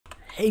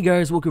Hey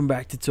guys, welcome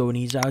back to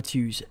Tony's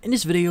How-Tos. In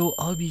this video,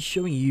 I'll be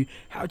showing you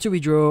how to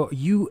withdraw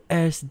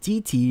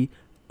USDT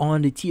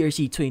on the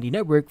TRC20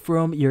 network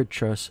from your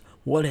Trust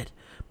wallet.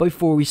 But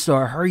before we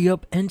start, hurry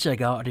up and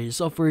check out the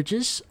software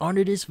just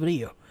under this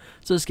video.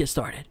 So let's get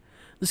started.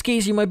 In this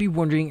case, you might be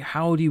wondering,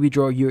 how do you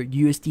withdraw your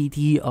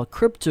USDT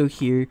crypto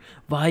here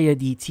via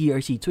the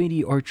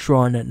TRC20 or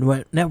Tron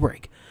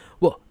network?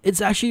 Well, it's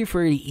actually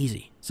fairly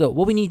easy. So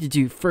what we need to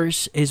do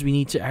first is we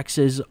need to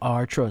access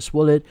our Trust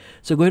wallet.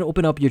 So go ahead and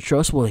open up your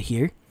Trust wallet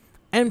here.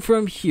 And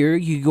from here,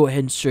 you go ahead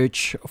and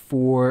search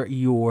for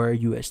your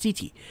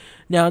USDT.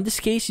 Now, in this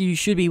case, you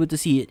should be able to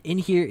see it in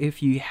here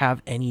if you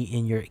have any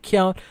in your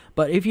account.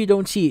 But if you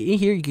don't see it in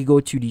here, you can go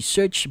to the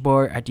search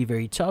bar at the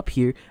very top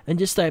here and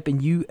just type in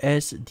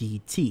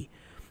USDT.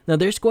 Now,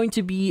 there's going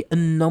to be a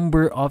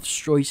number of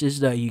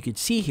choices that you could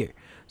see here.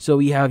 So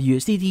we have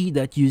USDT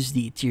that use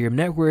the Ethereum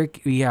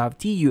network, we have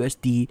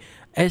TUSD,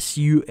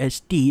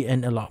 SUSD,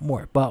 and a lot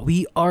more. But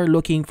we are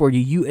looking for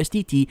the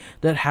USDT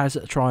that has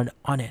Tron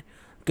on it,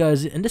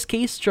 because in this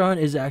case, Tron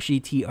is actually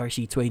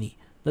TRC20.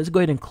 Let's go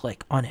ahead and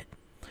click on it.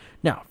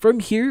 Now, from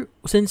here,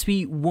 since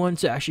we want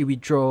to actually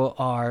withdraw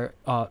our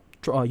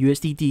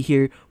USDT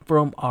here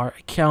from our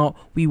account,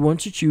 we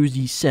want to choose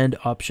the send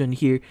option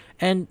here.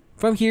 And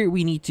from here,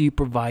 we need to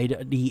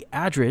provide the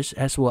address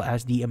as well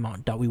as the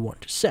amount that we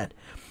want to send.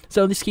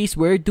 So in this case,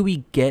 where do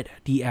we get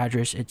the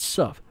address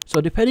itself?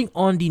 So depending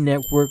on the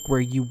network where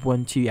you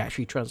want to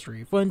actually transfer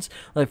your funds,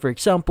 like for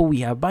example, we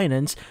have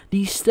Binance,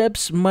 these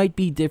steps might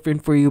be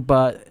different for you,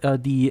 but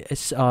the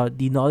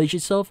knowledge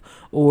itself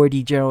or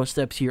the general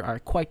steps here are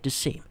quite the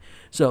same.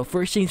 So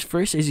first things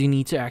first is you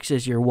need to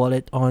access your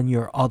wallet on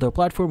your other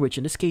platform, which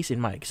in this case, in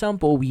my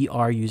example, we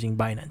are using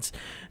Binance.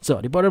 So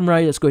at the bottom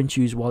right, let's go and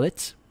choose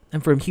wallets.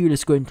 And from here,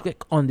 let's go and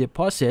click on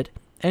deposit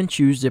and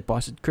choose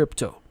deposit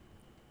crypto.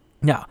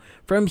 Now,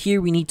 from here,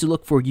 we need to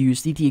look for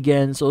USDT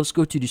again. So let's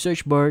go to the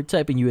search bar,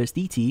 type in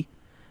USDT.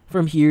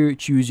 From here,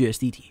 choose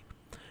USDT.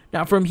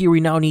 Now, from here, we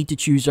now need to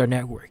choose our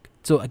network.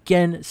 So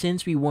again,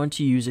 since we want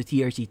to use a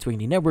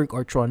TRC20 network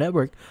or Tron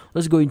network,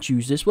 let's go and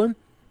choose this one.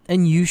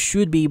 And you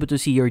should be able to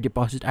see your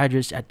deposit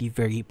address at the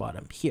very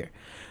bottom here.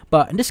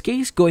 But in this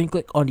case, go and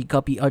click on the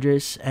copy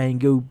address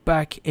and go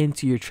back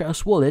into your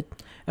Trust wallet.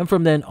 And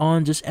from then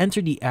on, just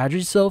enter the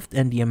address itself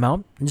and the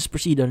amount. And just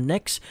proceed on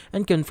next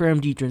and confirm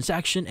the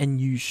transaction. And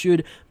you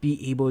should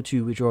be able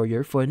to withdraw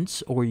your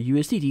funds or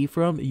USDT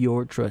from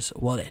your Trust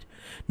wallet.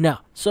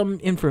 Now, some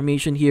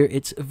information here.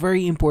 It's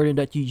very important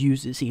that you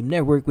use the same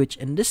network, which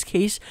in this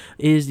case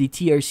is the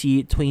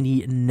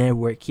TRC20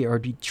 network here, or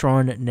the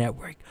Tron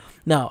network.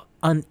 Now,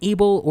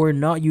 unable or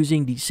not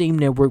using the same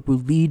network will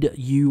lead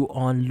you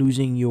on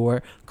losing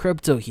your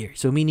crypto here.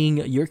 So meaning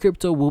your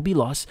crypto will be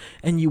lost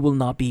and you will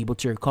not be able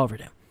to recover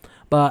them.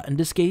 But in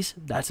this case,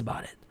 that's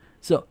about it.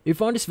 So if you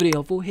found this video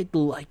helpful, hit the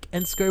like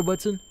and subscribe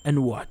button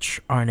and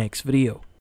watch our next video.